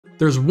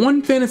there's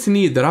one fantasy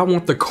need that I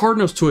want the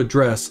Cardinals to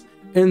address,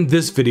 and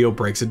this video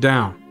breaks it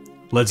down.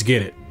 Let's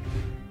get it.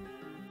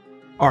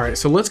 Alright,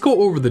 so let's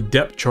go over the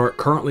depth chart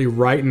currently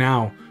right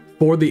now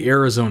for the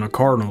Arizona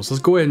Cardinals.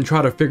 Let's go ahead and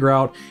try to figure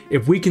out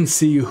if we can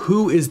see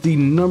who is the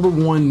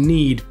 #1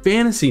 need,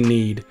 fantasy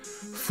need,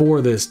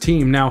 for this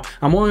team. Now,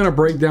 I'm only going to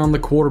break down the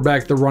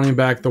quarterback, the running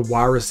back, the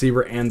wide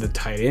receiver, and the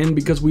tight end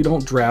because we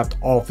don't draft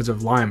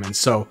offensive linemen.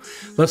 So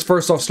let's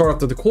first off start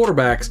off with the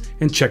quarterbacks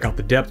and check out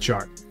the depth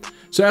chart.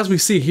 So as we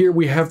see here,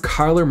 we have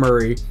Kyler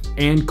Murray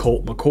and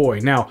Colt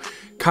McCoy. Now,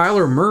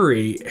 Kyler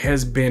Murray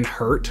has been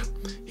hurt.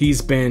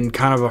 He's been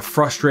kind of a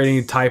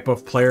frustrating type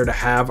of player to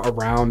have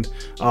around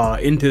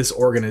into this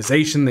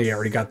organization. They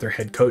already got their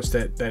head coach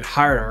that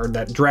hired or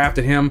that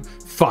drafted him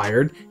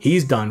fired.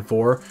 He's done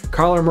for.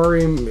 Kyler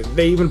Murray,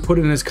 they even put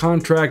in his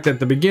contract at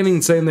the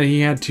beginning saying that he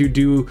had to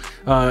do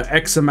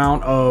X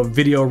amount of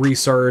video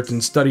research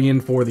and studying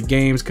for the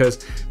games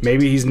because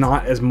maybe he's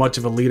not as much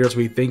of a leader as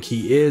we think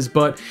he is,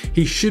 but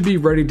he should be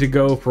ready to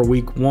go for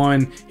week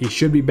 1. He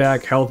should be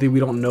back healthy. We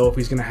don't know if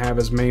he's going to have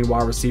his main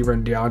wide receiver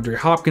and DeAndre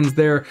Hopkins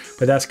there,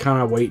 but that's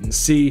kind of wait and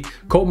see.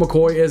 Colt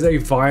McCoy is a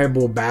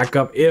viable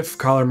backup if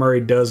Kyler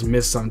Murray does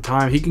miss some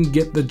time. He can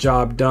get the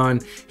job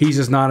done. He's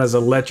just not as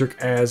electric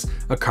as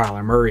a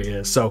Kyler Murray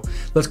is. So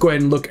let's go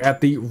ahead and look at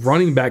the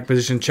running back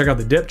position. Check out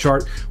the depth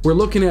chart. We're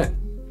looking at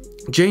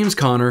James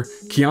Conner,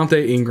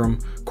 Keontae Ingram,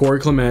 Corey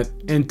Clement,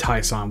 and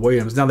Tyson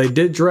Williams. Now they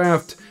did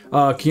draft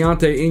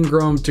Keontae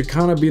Ingram to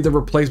kind of be the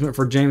replacement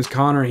for James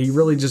Conner. He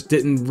really just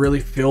didn't really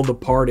fill the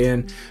part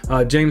in.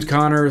 James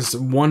Conner's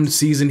one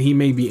season he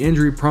may be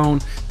injury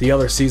prone, the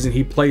other season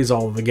he plays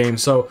all of the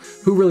games. So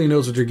who really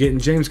knows what you're getting?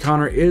 James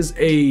Conner is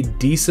a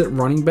decent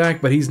running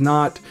back, but he's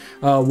not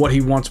what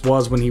he once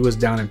was when he was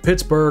down in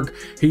Pittsburgh.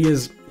 He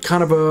is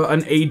kind of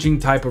an aging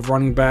type of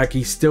running back.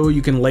 He's still,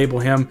 you can label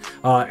him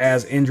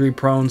as injury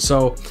prone.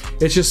 So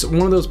it's just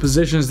one of those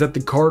positions that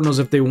the Cardinals,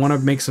 if they want to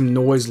make some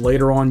noise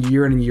later on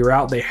year in and year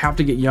out, they have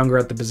to get younger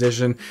at the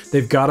position.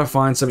 They've got to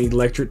find some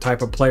electric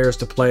type of players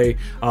to play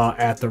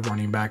at the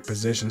running back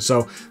position.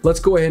 So let's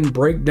go ahead and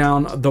break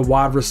down the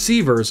wide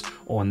receivers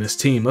on this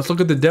team. Let's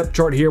look at the depth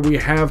chart here. We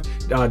have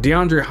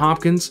DeAndre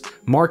Hopkins,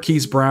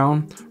 Marquise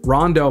Brown,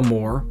 Rondale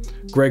Moore,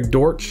 Greg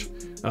Dortch,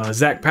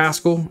 Zach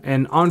Pascal,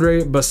 and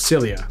Andre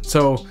Basilia.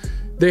 So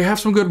they have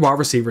some good wide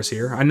receivers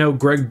here. I know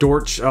Greg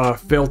Dortch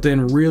felt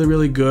in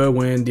really good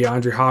when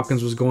DeAndre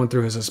Hopkins was going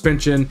through his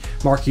suspension.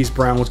 Marquise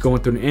Brown was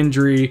going through an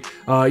injury.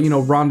 You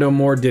know, Rondale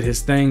Moore did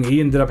his thing.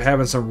 He ended up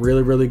having some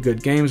really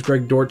good games.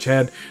 Greg Dortch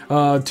had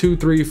 2,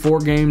 3, 4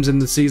 games in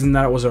the season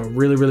that was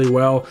really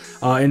well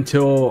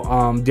until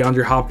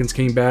DeAndre Hopkins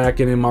came back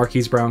and then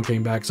Marquise Brown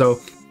came back. So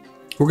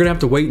we're going to have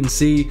to wait and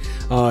see,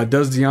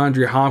 does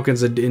DeAndre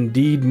Hopkins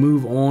indeed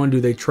move on?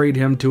 Do they trade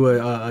him to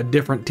a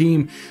different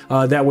team?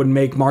 That would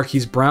make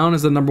Marquise Brown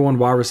as the #1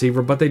 wide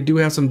receiver, but they do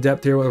have some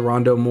depth here with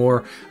Rondale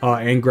Moore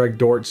and Greg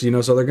Dortch, you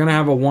know, so they're going to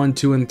have a 1,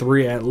 2, and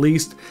 3 at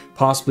least,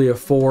 possibly a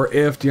 4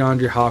 if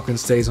DeAndre Hopkins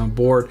stays on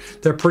board.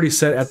 They're pretty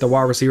set at the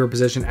wide receiver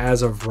position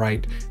as of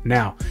right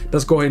now.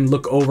 Let's go ahead and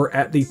look over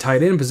at the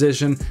tight end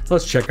position.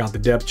 Let's check out the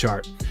depth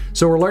chart.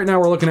 So right now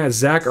we're looking at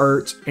Zach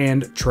Ertz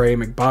and Trey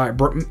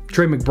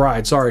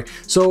McBride. Sorry.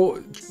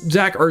 So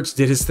Zach Ertz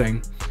did his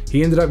thing.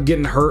 He ended up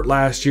getting hurt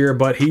last year,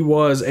 but he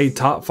was a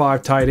top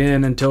 5 tight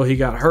end until he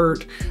got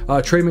hurt.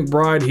 Trey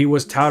McBride, he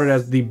was touted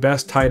as the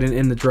best tight end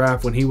in the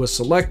draft when he was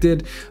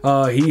selected.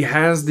 He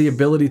has the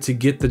ability to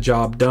get the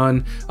job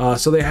done.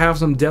 So they have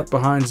some depth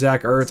behind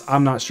Zach Ertz.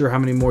 I'm not sure how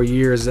many more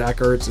years Zach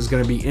Ertz is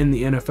going to be in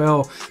the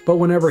NFL, but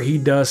whenever he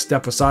does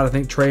step aside, I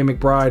think Trey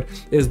McBride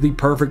is the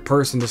perfect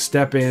person to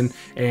step in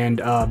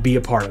and be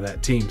a part of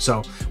that team.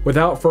 So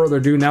without further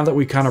ado, now that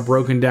we've kind of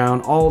broken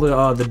down all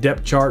the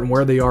depth chart and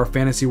where they are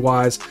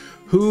fantasy-wise,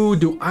 who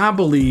do I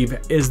believe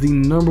is the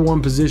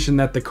 #1 position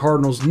that the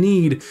Cardinals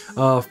need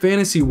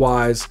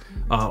fantasy-wise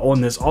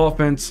on this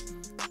offense?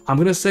 I'm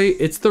going to say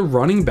it's the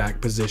running back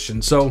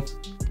position. So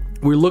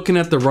we're looking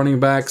at the running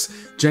backs,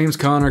 James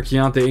Conner,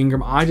 Keontae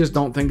Ingram. I just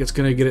don't think it's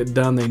going to get it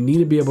done. They need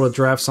to be able to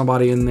draft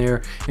somebody in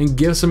there and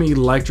give some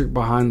electric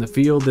behind the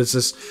field. This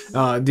is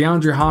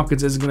DeAndre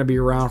Hopkins isn't going to be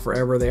around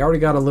forever. They already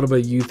got a little bit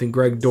of youth in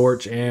Greg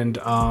Dortch and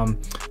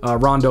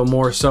Rondale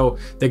Moore. So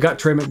they got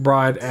Trey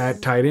McBride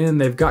at tight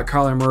end. They've got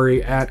Kyler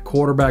Murray at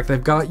quarterback.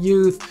 They've got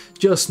youth,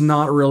 just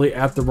not really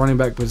at the running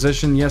back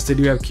position. Yes, they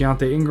do have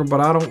Keontae Ingram, but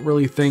I don't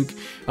really think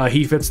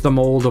he fits the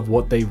mold of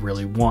what they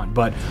really want.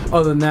 But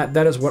other than that,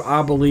 that is what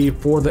I believe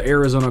for the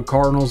Arizona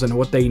Cardinals and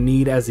what they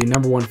need as the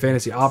 #1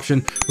 fantasy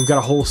option. We've got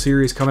a whole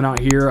series coming out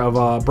here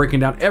of breaking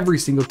down every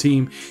single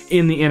team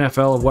in the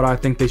NFL of what I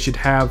think they should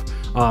have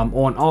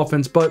on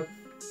offense. But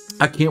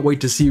I can't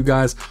wait to see you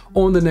guys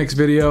on the next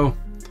video.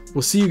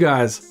 We'll see you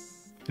guys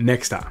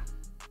next time.